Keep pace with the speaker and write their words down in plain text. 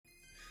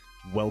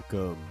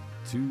Welcome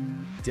to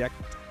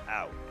Decked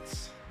Out,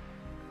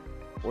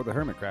 or the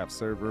Hermitcraft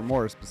server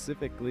more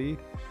specifically.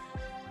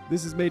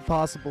 This is made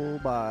possible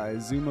by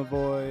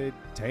Xisuma,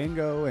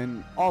 Tango,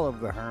 and all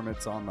of the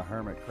hermits on the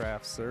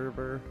Hermitcraft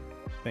server.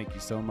 Thank you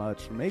so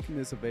much for making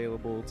this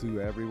available to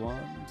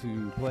everyone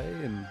to play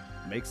and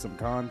make some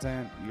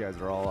content. You guys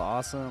are all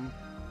awesome.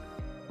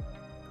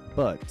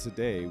 But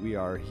today we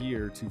are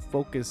here to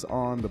focus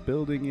on the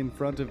building in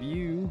front of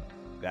you,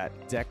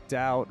 that decked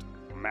out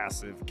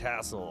massive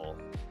castle.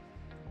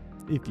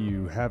 If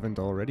you haven't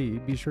already,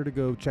 be sure to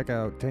go check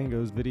out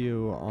Tango's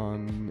video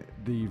on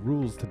the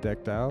rules to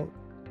decked out.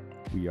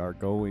 We are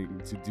going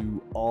to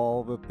do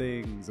all the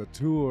things, a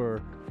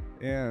tour,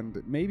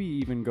 and maybe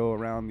even go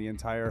around the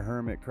entire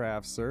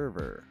Hermitcraft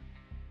server.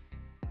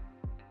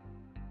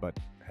 But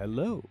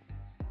hello,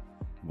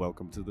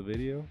 welcome to the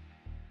video.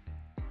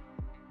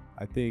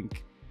 I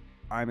think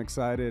I'm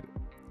excited.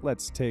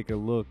 Let's take a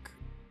look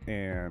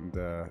and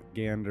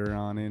gander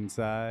on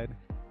inside.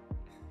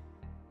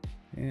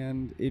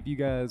 And if you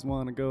guys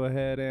want to go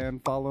ahead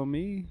and follow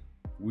me,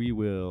 we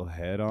will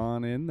head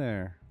on in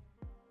there.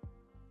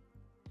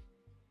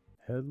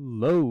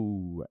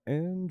 Hello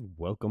and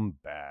welcome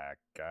back,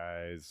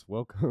 guys.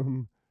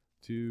 Welcome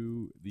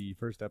to the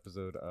first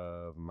episode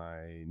of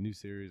my new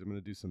series. I'm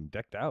going to do some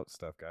decked out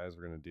stuff, guys.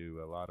 We're going to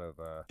do a lot of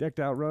decked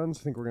out runs.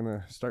 I think we're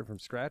going to start from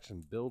scratch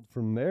and build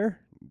from there.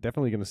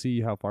 Definitely going to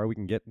see how far we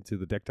can get into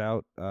the decked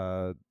out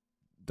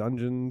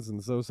dungeons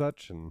and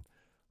such. And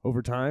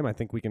over time, I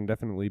think we can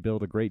definitely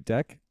build a great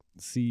deck.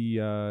 See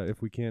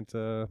if we can't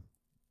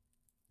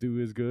do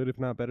as good, if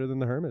not better, than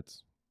the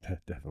hermits.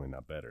 Definitely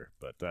not better,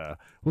 but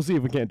we'll see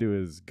if we can't do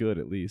as good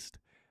at least.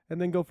 And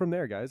then go from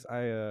there, guys.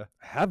 I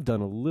have done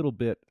a little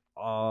bit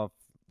off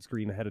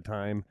screen ahead of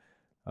time.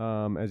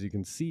 As you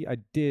can see, I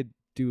did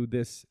do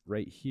this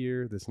right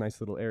here, this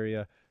nice little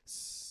area,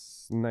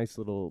 nice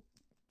little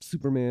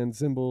Superman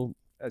symbol.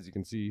 As you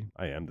can see,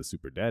 I am the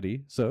Super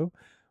Daddy, so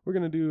we're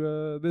going to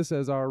do this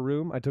as our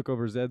room. I took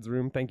over Zed's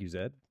room. Thank you,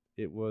 Zed.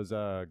 It was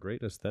a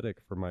great aesthetic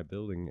for my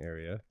building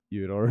area.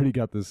 You had already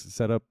got this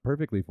set up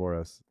perfectly for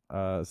us,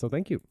 so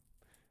thank you.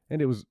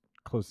 And it was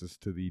closest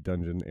to the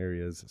dungeon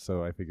areas,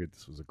 so I figured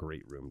this was a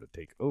great room to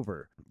take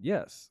over.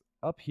 Yes,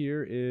 up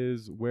here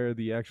is where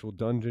the actual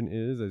dungeon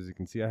is. As you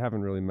can see, I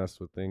haven't really messed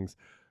with things.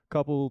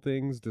 Couple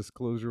things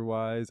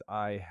disclosure-wise,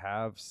 I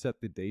have set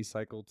the day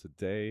cycle to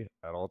day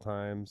at all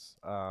times,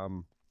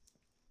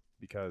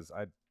 because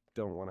I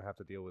don't want to have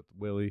to deal with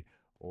Willy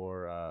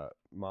or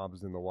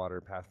mobs in the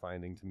water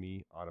pathfinding to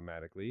me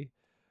automatically.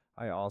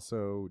 I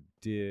also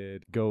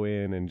did go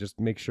in and just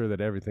make sure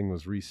that everything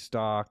was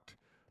restocked,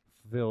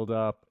 filled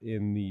up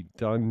in the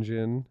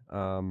dungeon,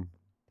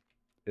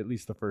 at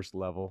least the first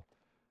level.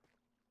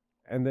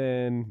 And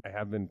then I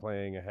have been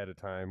playing ahead of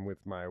time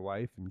with my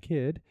wife and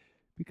kid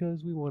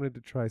because we wanted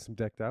to try some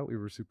decked out. We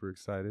were super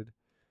excited.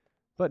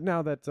 But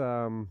now that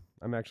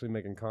I'm actually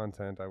making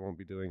content, I won't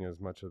be doing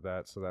as much of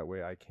that, so that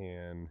way I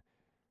can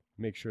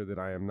make sure that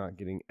I am not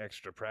getting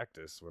extra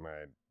practice when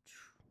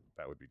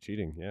that would be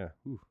cheating, yeah.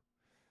 Whew.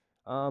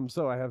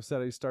 So I have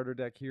set a starter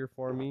deck here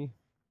for me.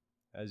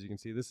 As you can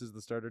see, this is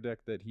the starter deck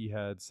that he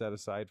had set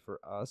aside for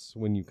us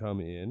when you come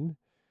in.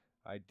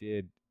 I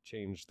did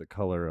change the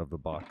color of the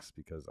box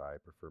because I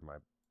prefer my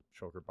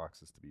shulker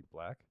boxes to be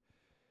black.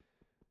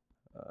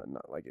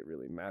 Not like it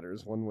really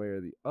matters one way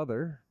or the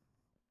other.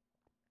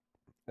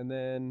 And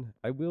then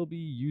I will be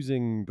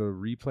using the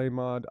replay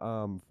mod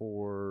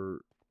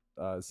for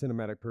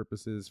cinematic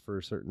purposes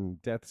for certain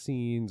death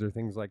scenes or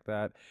things like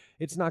that.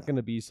 It's not going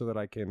to be so that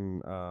I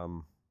can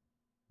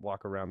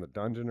walk around the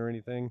dungeon or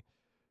anything,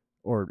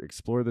 or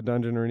explore the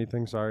dungeon or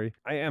anything, sorry.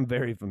 I am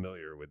very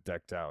familiar with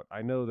decked out.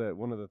 I know that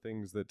one of the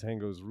things that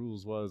Tango's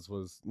rules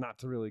was not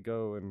to really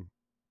go and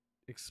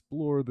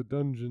explore the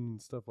dungeon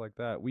and stuff like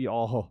that. We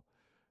all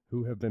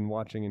who have been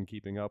watching and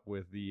keeping up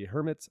with the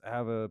hermits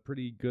have a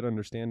pretty good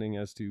understanding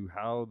as to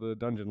how the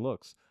dungeon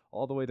looks,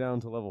 all the way down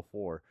to level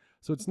 4.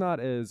 So it's not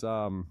as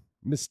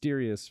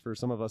mysterious for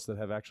some of us that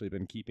have actually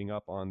been keeping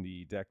up on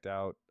the decked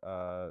out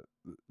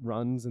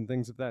runs and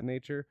things of that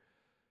nature.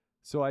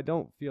 So I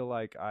don't feel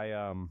like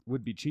I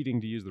would be cheating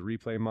to use the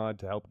replay mod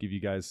to help give you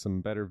guys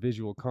some better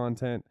visual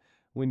content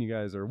when you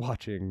guys are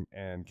watching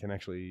and can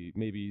actually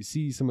maybe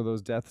see some of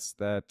those deaths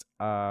that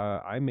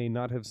I may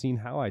not have seen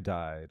how I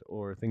died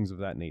or things of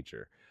that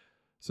nature.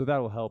 So that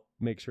will help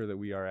make sure that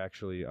we are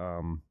actually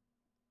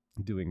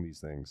doing these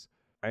things.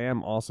 I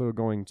am also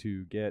going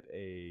to get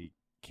a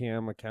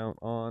cam account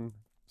on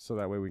so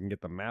that way we can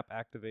get the map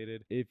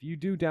activated. If you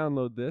do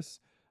download this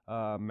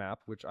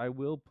map, which I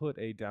will put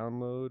a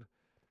download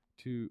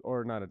to,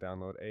 or not a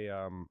download,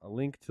 a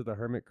link to the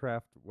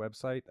Hermitcraft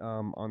website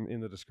in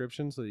the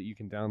description so that you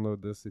can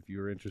download this if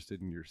you're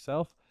interested in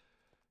yourself.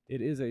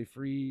 It is a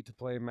free to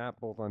play map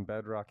both on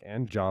Bedrock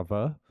and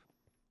Java,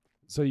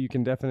 so you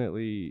can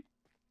definitely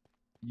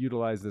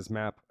utilize this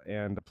map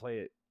and play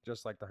it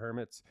just like the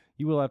hermits.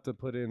 You will have to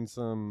put in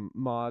some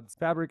mods.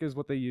 Fabric is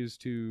what they use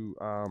to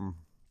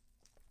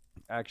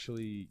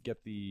actually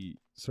get the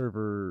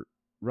server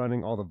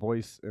running, all the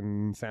voice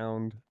and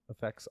sound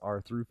effects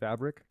are through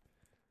Fabric.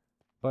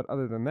 But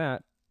other than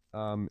that,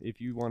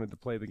 if you wanted to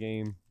play the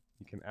game,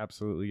 you can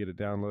absolutely get it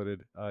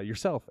downloaded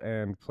yourself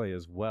and play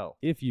as well.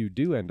 If you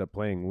do end up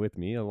playing with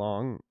me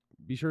along,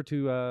 be sure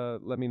to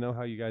let me know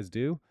how you guys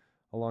do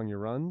along your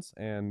runs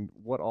and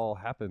what all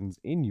happens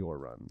in your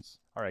runs.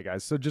 All right,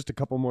 guys, so just a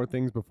couple more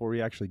things before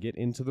we actually get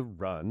into the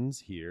runs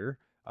here.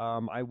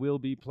 I will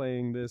be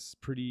playing this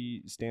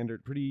pretty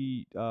standard,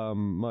 pretty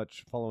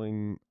much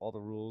following all the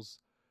rules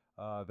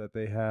that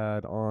they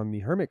had on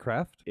the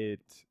Hermitcraft.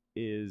 It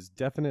is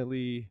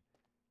definitely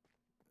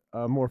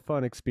a more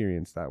fun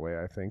experience that way,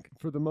 I think.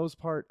 For the most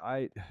part,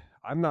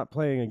 I'm not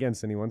playing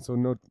against anyone, so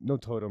no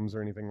totems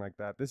or anything like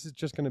that. This is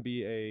just going to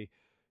be a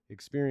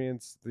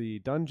experience the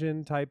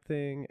dungeon type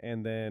thing,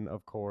 and then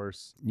of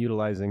course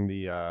utilizing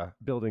the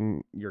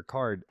building your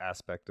card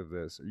aspect of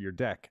this, or your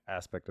deck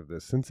aspect of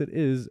this, since it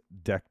is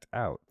decked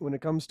out. When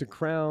it comes to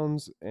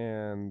crowns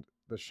and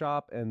the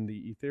shop and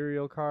the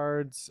ethereal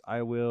cards,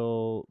 I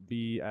will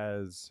be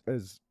as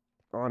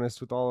honest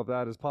with all of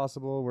that as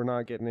possible. We're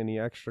not getting any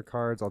extra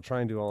cards. I'll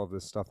try and do all of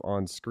this stuff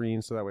on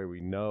screen so that way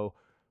we know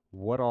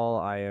what all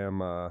I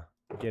am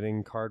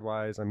getting card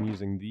wise. I'm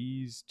using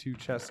these 2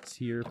 chests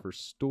here for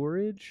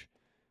storage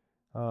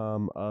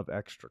of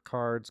extra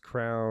cards,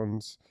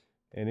 crowns,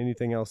 and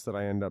anything else that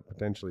I end up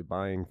potentially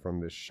buying from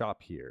this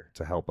shop here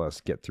to help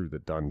us get through the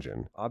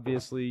dungeon.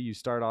 Obviously, you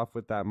start off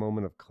with that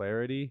moment of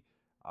clarity.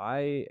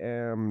 I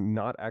am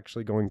not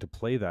actually going to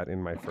play that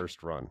in my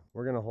first run.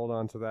 We're going to hold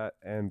on to that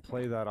and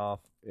play that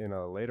off in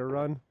a later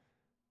run.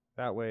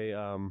 That way,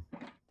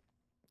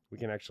 we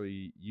can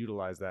actually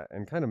utilize that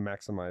and kind of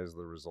maximize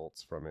the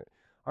results from it.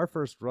 Our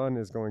first run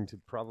is going to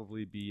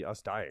probably be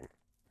us dying.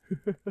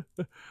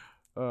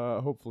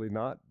 Hopefully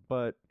not,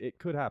 but it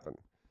could happen.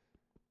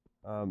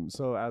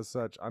 So as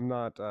such, I'm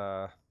not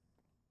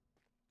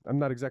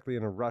exactly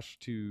in a rush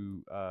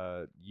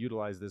to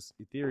utilize this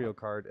ethereal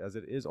card, as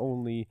it is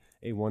only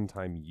a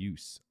one-time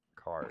use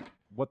card.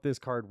 What this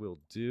card will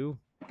do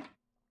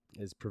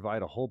is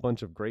provide a whole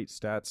bunch of great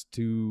stats,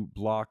 2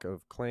 block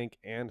of Clank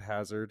and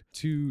Hazard,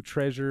 2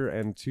 Treasure,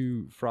 and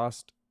 2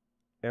 Frost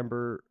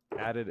Ember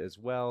added as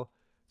well.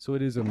 So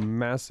it is a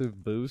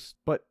massive boost,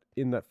 but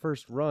in that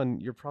first run,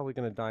 you're probably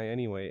going to die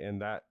anyway,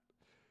 and that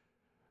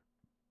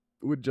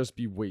would just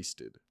be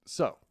wasted.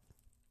 So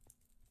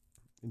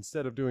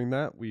instead of doing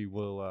that, we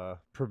will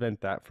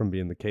prevent that from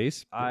being the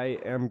case. I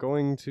am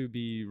going to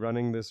be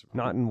running this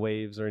not in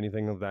waves or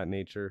anything of that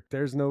nature.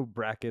 There's no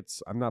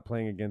brackets. I'm not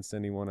playing against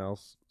anyone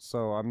else,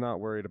 so I'm not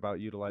worried about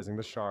utilizing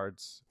the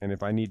shards. And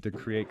if I need to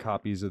create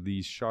copies of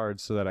these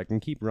shards so that I can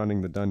keep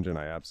running the dungeon,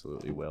 I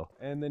absolutely will.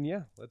 And then,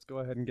 yeah, let's go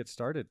ahead and get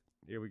started.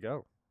 Here we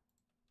go.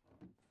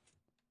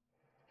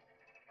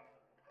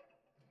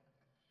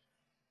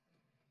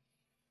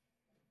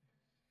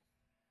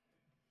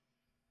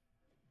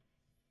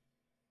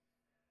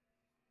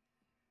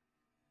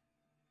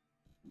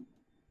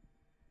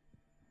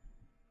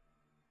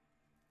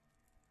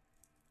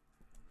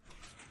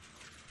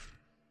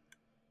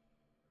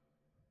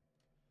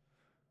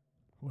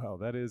 Well,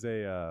 that is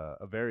a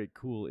very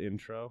cool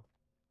intro.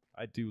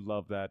 I do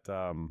love that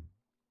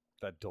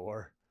that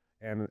door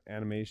and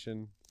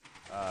animation.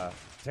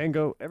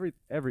 Tango,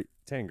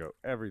 Tango,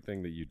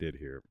 everything that you did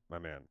here, my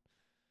man.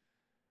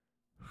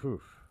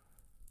 Whew.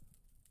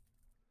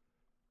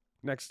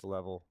 Next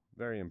level,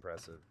 very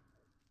impressive.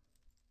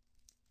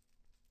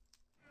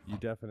 You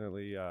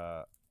definitely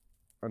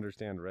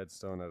understand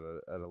redstone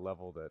at a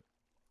level that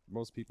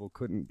most people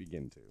couldn't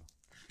begin to.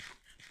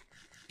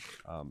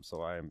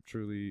 So I am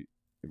truly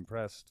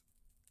impressed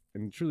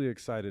and truly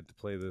excited to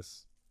play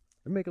this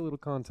and make a little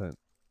content.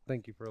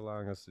 Thank you for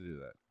allowing us to do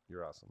that.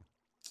 You're awesome.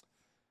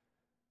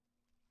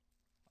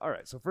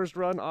 Alright, so first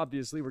run,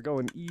 obviously we're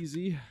going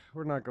easy.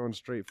 We're not going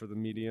straight for the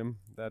medium.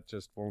 That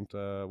just won't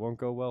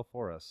go well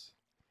for us.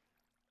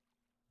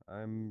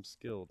 I'm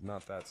skilled,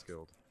 not that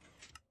skilled.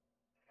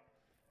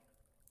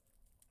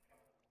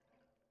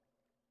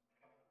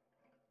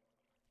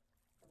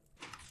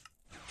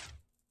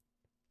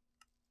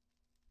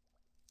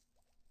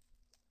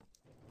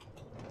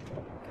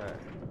 Okay,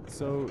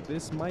 so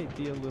this might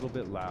be a little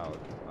bit loud.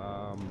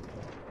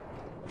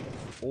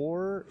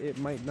 Or it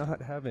might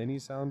not have any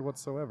sound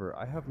whatsoever.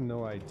 I have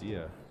no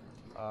idea.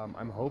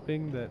 I'm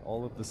hoping that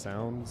all of the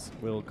sounds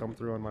will come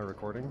through on my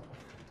recording,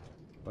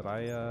 but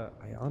I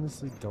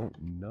honestly don't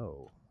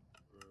know.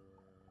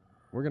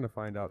 We're gonna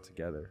find out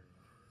together,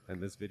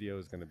 and this video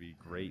is gonna be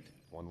great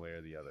one way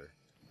or the other.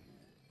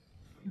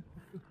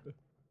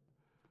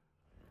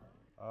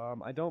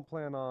 I don't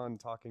plan on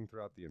talking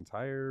throughout the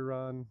entire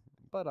run,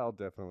 but I'll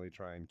definitely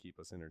try and keep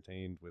us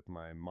entertained with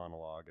my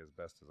monologue as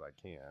best as I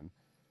can.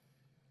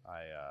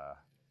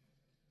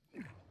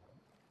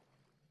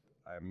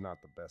 I'm not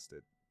the best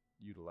at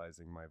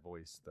utilizing my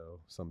voice, though,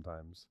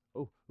 sometimes.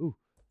 Oh, ooh,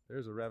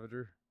 there's a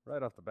Ravager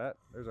right off the bat.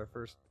 There's our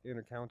first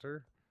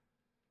encounter.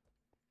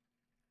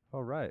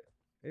 All right.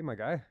 Hey, my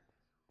guy.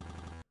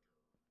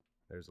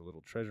 There's a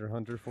little treasure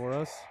hunter for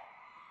us.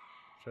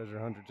 Treasure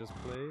Hunter just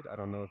played. I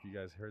don't know if you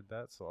guys heard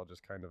that, so I'll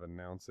just kind of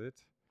announce it.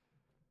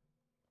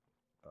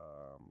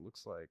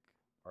 Looks like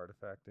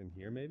artifact in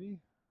here, maybe?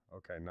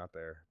 Okay, not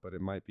there, but it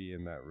might be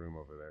in that room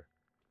over there.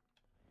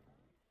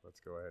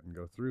 Let's go ahead and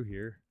go through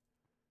here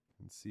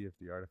and see if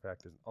the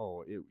artifact is...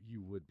 Oh,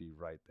 you would be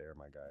right there,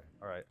 my guy.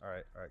 Alright,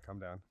 come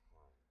down.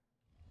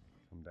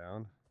 Come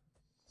down.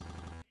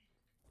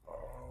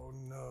 Oh,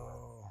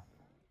 no.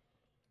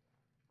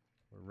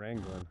 We're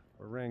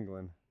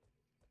wrangling.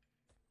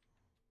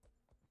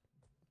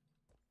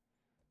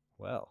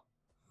 Well,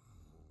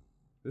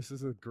 this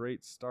is a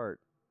great start.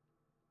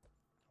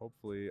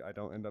 Hopefully I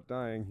don't end up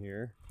dying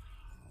here.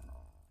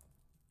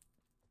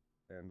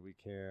 And we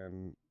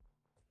can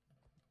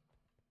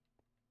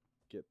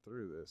get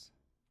through this.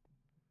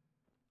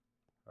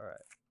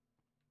 Alright.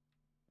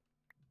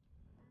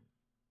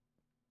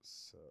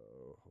 So,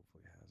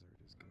 hopefully hazard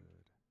is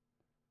good.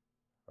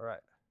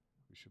 Alright.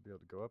 We should be able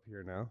to go up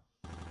here now.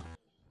 I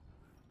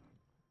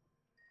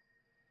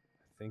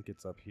think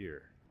it's up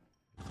here.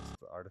 Is this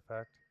the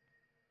artifact?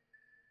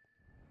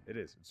 It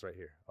is. It's right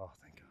here. Oh,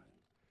 thank God.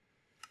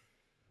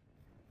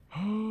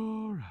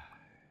 Alright.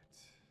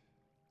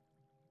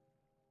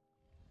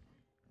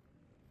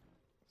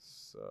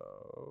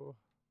 So,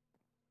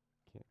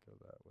 can't go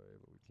that way,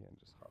 but we can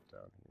just hop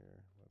down here.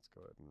 Let's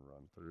go ahead and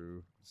run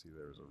through. See,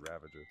 there's a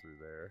Ravager through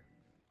there.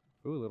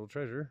 Ooh, a little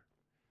treasure.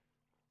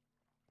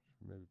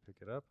 Maybe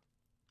pick it up.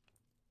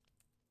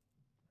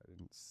 I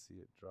didn't see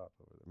it drop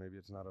over there. Maybe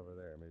it's not over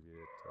there. Maybe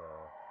it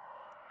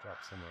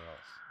dropped somewhere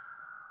else.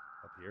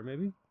 Up here,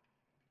 maybe?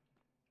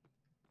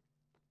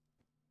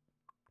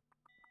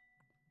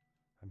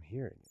 I'm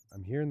hearing it.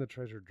 I'm hearing the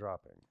treasure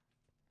dropping.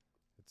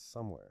 It's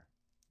somewhere.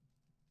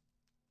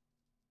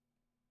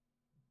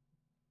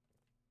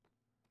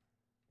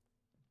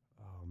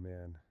 Oh,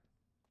 man.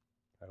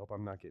 I hope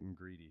I'm not getting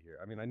greedy here.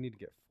 I mean, I need to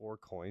get 4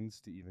 coins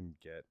to even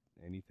get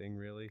anything,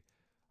 really.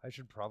 I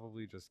should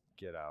probably just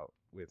get out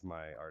with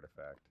my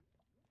artifact.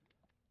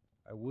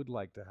 I would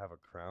like to have a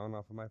crown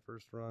off of my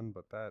first run,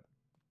 but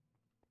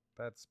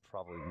that's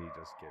probably me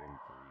just getting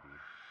greedy.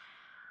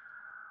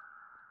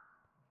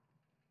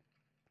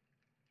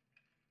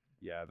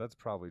 Yeah, that's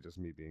probably just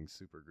me being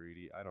super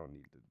greedy. I don't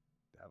need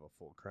to have a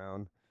full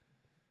crown.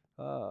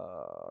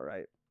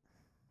 Alright.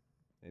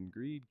 And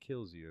greed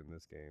kills you in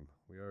this game.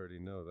 We already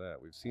know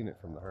that. We've seen it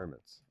from the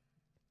hermits.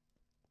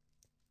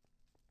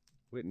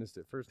 Witnessed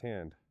it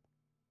firsthand.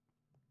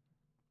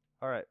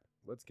 Alright,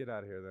 let's get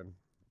out of here then.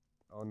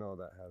 Oh no,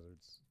 that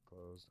hazard's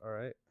closed.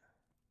 Alright.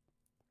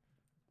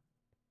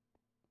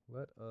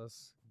 Let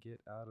us get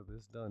out of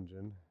this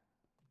dungeon.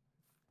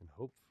 And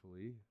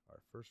hopefully our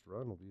first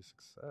run will be a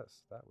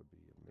success. That would be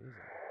amazing.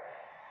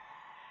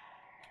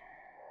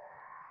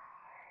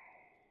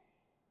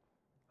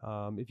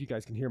 If you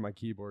guys can hear my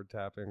keyboard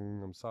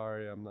tapping, I'm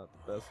sorry, I'm not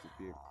the best at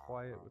being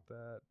quiet with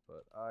that,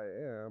 but I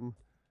am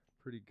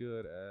pretty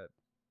good at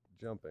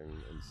jumping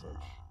and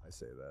such. I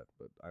say that,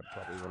 but I'm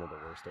probably one of the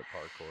worst at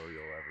parkour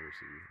you'll ever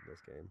see in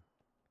this game.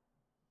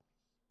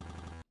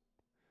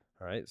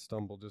 Alright,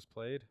 Stumble just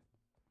played.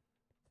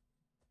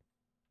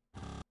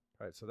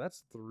 Alright, so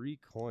that's 3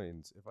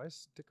 coins. If I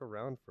stick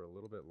around for a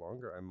little bit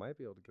longer, I might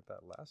be able to get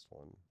that last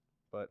one.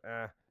 But,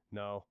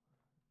 no.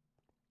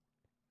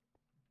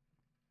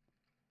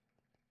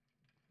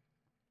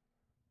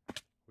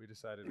 We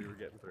decided we were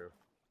getting through.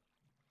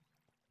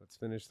 Let's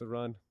finish the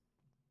run.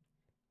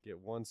 Get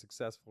 1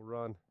 successful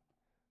run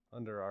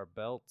under our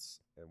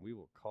belts, and we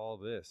will call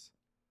this.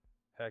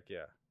 Heck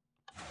yeah.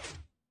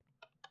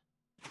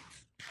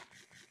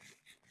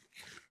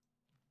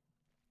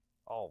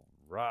 All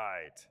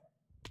right.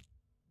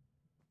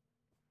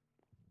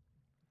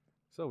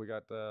 So we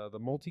got the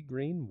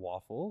multi-grain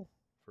waffle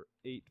for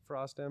 8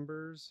 frost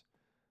embers.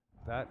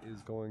 That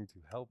is going to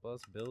help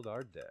us build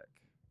our deck.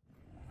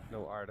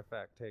 No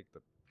artifact take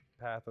the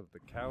path of the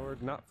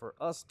coward. Not for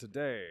us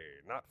today.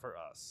 Not for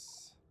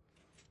us.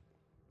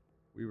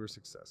 We were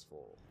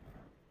successful.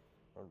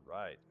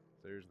 Alright.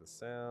 There's the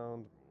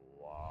sound.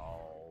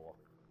 Wow.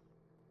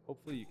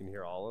 Hopefully you can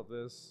hear all of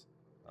this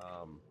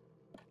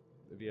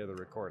via the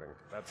recording.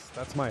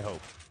 That's my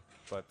hope.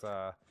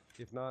 But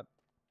if not,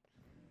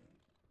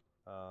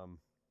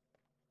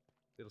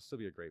 it'll still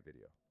be a great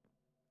video.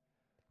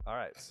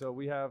 Alright, so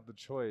we have the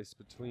choice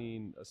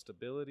between a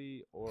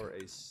stability or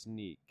a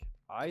sneak.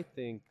 I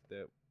think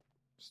that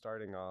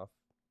starting off,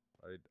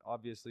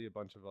 obviously a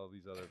bunch of all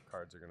these other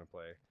cards are going to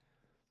play.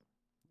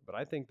 But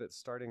I think that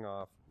starting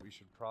off, we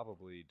should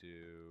probably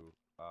do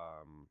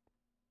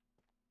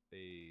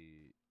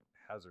a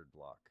hazard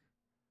block,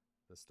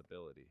 the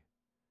stability.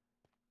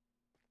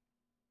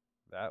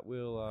 That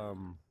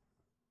will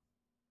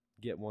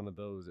get one of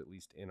those at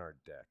least in our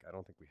deck. I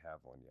don't think we have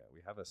one yet.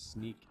 We have a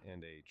sneak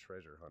and a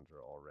treasure hunter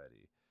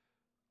already.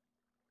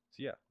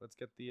 So yeah, let's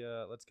get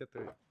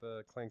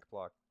the clank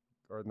block,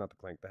 or not the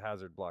clank, the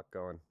hazard block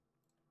going.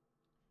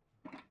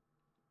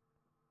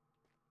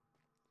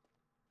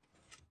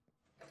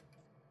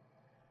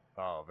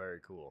 Oh, very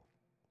cool.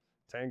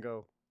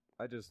 Tango,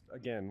 I just,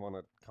 again, want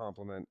to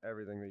compliment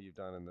everything that you've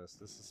done in this.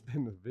 This has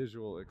been a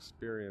visual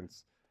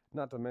experience,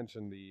 not to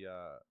mention the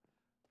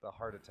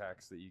heart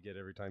attacks that you get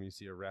every time you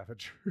see a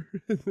Ravager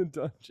in the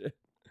dungeon.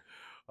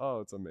 Oh,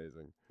 it's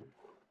amazing.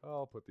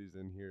 I'll put these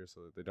in here so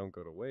that they don't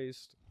go to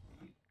waste.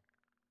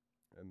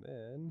 And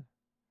then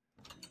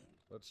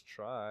let's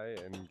try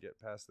and get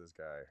past this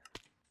guy.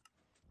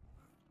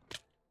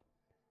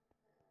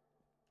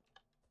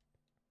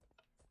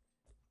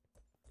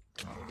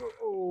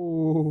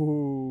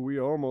 Oh, we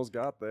almost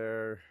got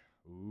there.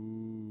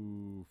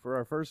 Ooh, for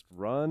our first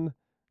run,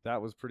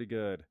 that was pretty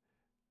good.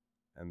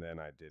 And then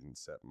I didn't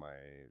set my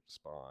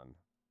spawn.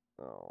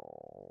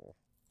 Oh.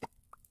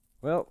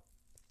 Well,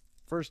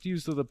 first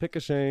use of the pick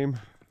of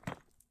shame.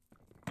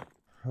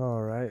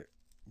 All right,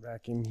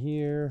 back in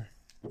here.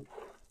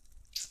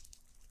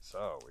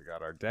 So we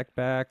got our deck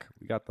back.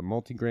 We got the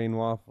multigrain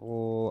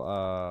waffle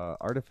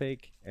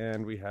artifact,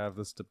 and we have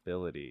the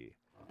stability.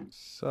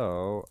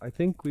 So I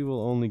think we will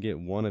only get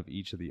one of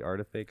each of the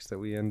artifacts that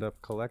we end up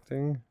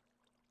collecting.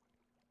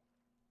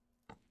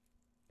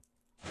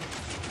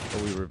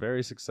 But we were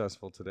very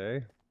successful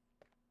today.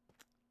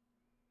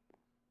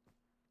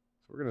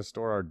 So we're going to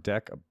store our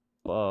deck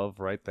above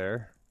right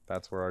there.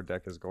 That's where our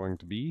deck is going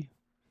to be.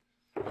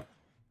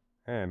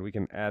 And we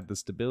can add the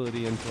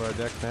stability into our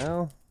deck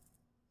now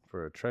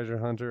for a treasure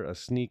hunter, a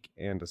sneak,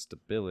 and a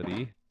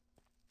stability.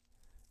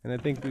 And I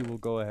think we will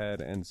go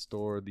ahead and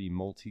store the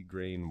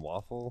multi-grain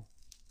waffle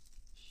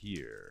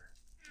here.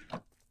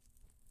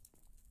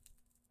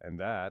 And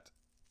that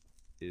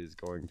is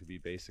going to be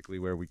basically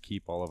where we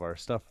keep all of our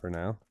stuff for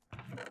now.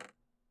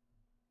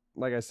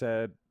 Like I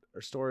said,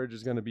 our storage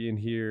is going to be in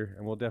here,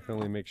 and we'll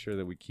definitely make sure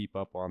that we keep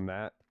up on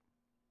that.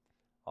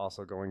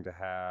 Also going to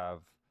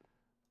have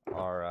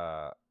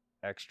our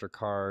extra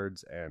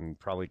cards and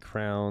probably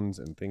crowns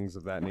and things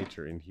of that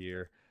nature in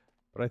here.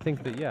 But I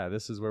think that, yeah,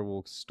 this is where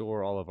we'll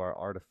store all of our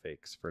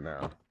artifacts for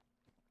now.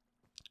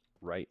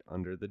 Right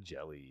under the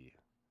jelly.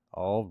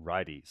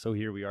 Alrighty, so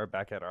here we are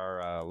back at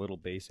our little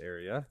base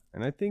area.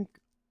 And I think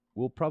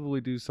we'll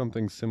probably do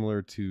something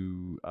similar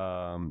to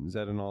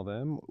Zed and all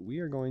them. We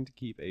are going to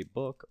keep a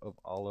book of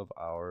all of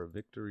our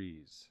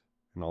victories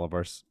and all of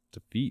our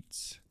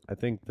defeats. I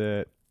think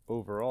that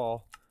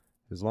overall,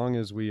 as long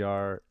as we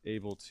are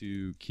able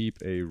to keep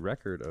a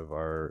record of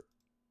our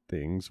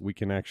things, we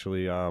can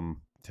actually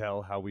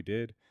tell how we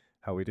did,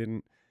 how we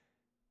didn't,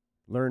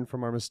 learn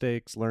from our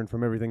mistakes, learn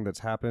from everything that's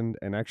happened,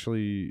 and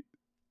actually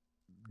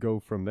go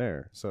from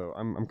there. So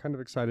I'm kind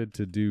of excited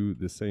to do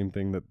the same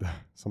thing that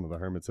some of the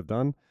hermits have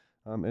done,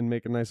 and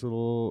make a nice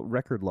little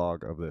record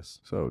log of this.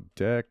 So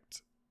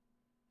decked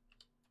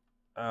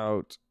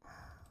out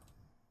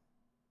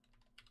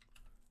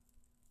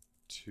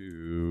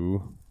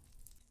to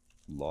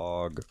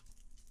log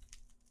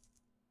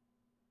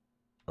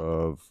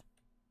of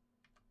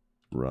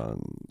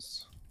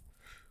runs.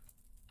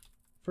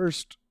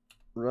 First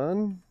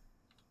run.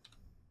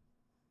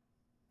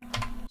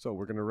 So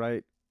we're going to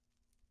write,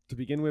 to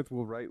begin with,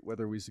 we'll write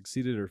whether we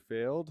succeeded or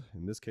failed.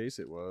 In this case,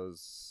 it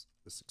was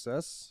a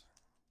success.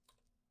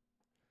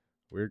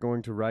 We're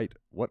going to write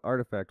what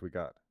artifact we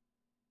got.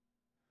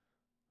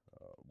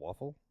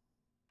 Waffle.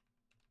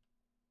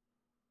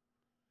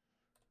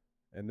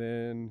 And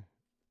then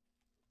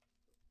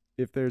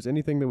if there's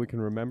anything that we can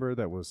remember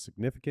that was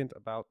significant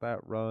about that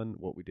run,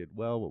 what we did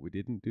well, what we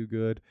didn't do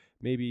good,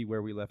 maybe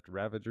where we left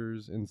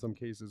Ravagers in some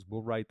cases,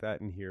 we'll write that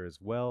in here as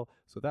well.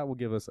 So that will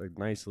give us a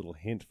nice little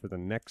hint for the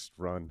next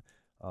run,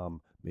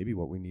 maybe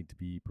what we need to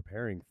be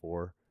preparing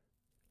for.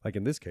 Like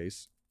in this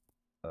case,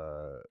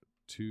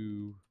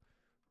 2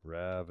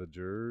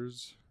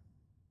 Ravagers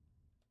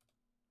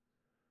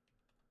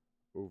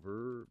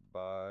over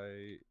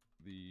by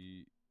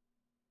the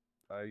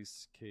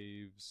ice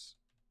caves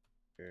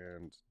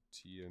and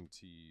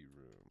TNT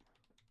room.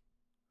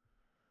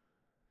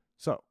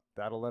 So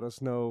that'll let us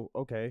know,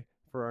 okay,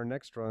 for our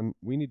next run,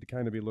 we need to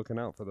kind of be looking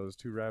out for those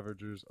 2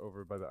 Ravagers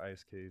over by the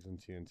ice caves and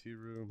TNT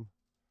room.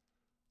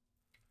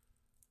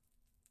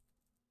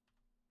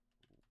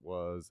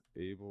 Was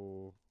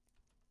able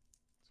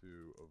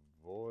to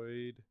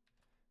avoid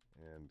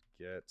and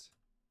get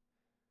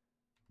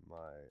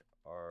my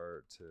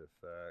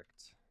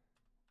artifact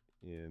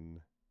in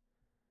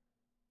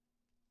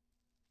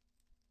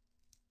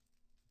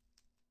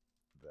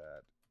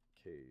that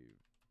cave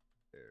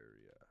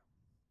area.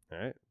 All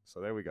right, so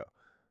there we go.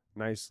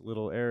 Nice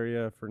little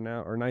area for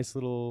now, or nice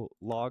little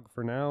log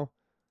for now.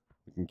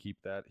 We can keep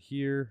that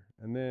here,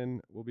 and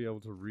then we'll be able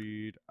to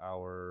read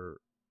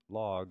our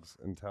logs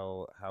and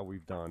tell how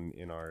we've done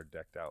in our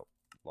decked out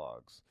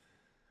logs.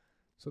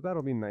 So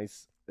that'll be a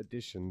nice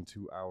addition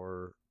to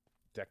our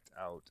decked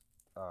out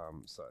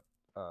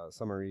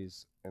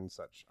summaries and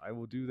such. I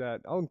will do that.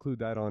 I'll include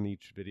that on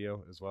each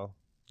video as well.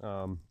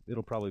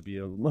 It'll probably be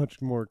a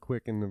much more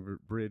quick and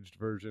abridged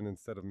version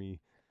instead of me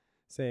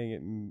saying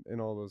it and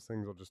all those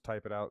things. I'll just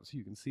type it out so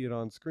you can see it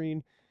on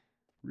screen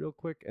real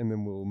quick, and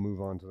then we'll move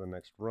on to the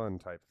next run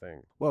type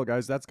thing. Well,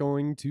 guys, that's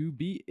going to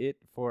be it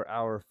for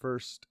our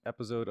first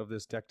episode of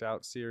this Decked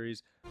Out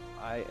series.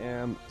 I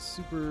am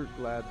super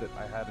glad that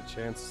I had a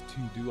chance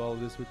to do all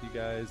of this with you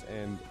guys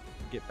and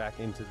get back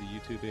into the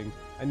YouTubing.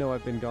 I know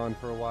I've been gone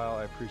for a while.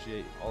 I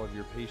appreciate all of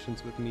your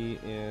patience with me,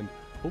 and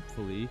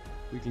hopefully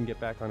we can get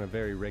back on a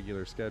very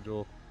regular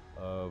schedule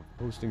of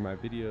posting my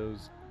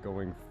videos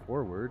going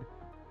forward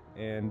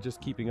and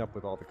just keeping up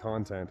with all the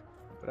content.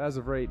 But as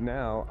of right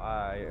now,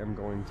 I am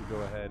going to go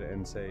ahead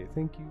and say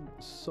thank you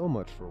so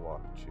much for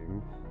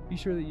watching. Be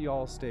sure that you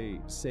all stay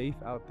safe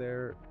out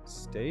there,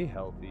 stay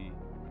healthy,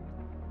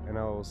 and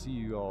I will see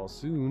you all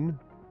soon,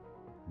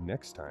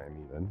 next time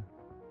even.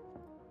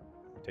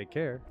 Take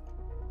care,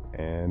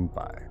 and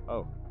bye.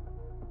 Oh,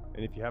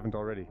 and if you haven't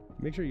already,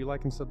 make sure you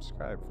like and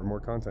subscribe for more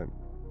content.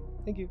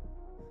 Thank you.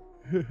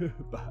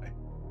 Bye.